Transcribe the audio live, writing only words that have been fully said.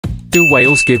Do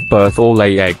whales give birth or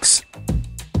lay eggs?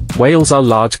 Whales are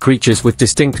large creatures with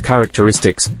distinct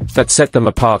characteristics that set them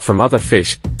apart from other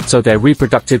fish, so their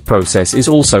reproductive process is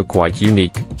also quite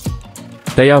unique.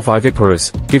 They are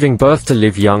viviparous, giving birth to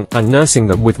live young and nursing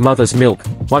them with mother's milk,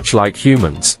 much like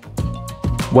humans.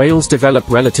 Whales develop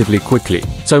relatively quickly,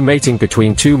 so mating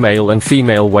between two male and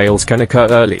female whales can occur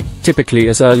early, typically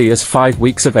as early as 5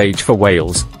 weeks of age for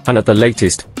whales, and at the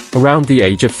latest, around the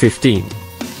age of 15.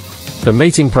 The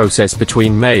mating process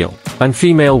between male and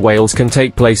female whales can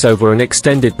take place over an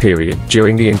extended period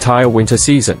during the entire winter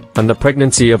season, and the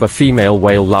pregnancy of a female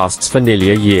whale lasts for nearly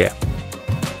a year.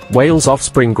 Whales'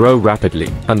 offspring grow rapidly,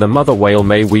 and the mother whale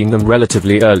may wean them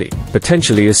relatively early,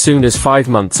 potentially as soon as 5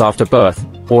 months after birth,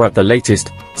 or at the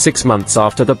latest, 6 months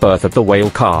after the birth of the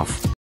whale calf.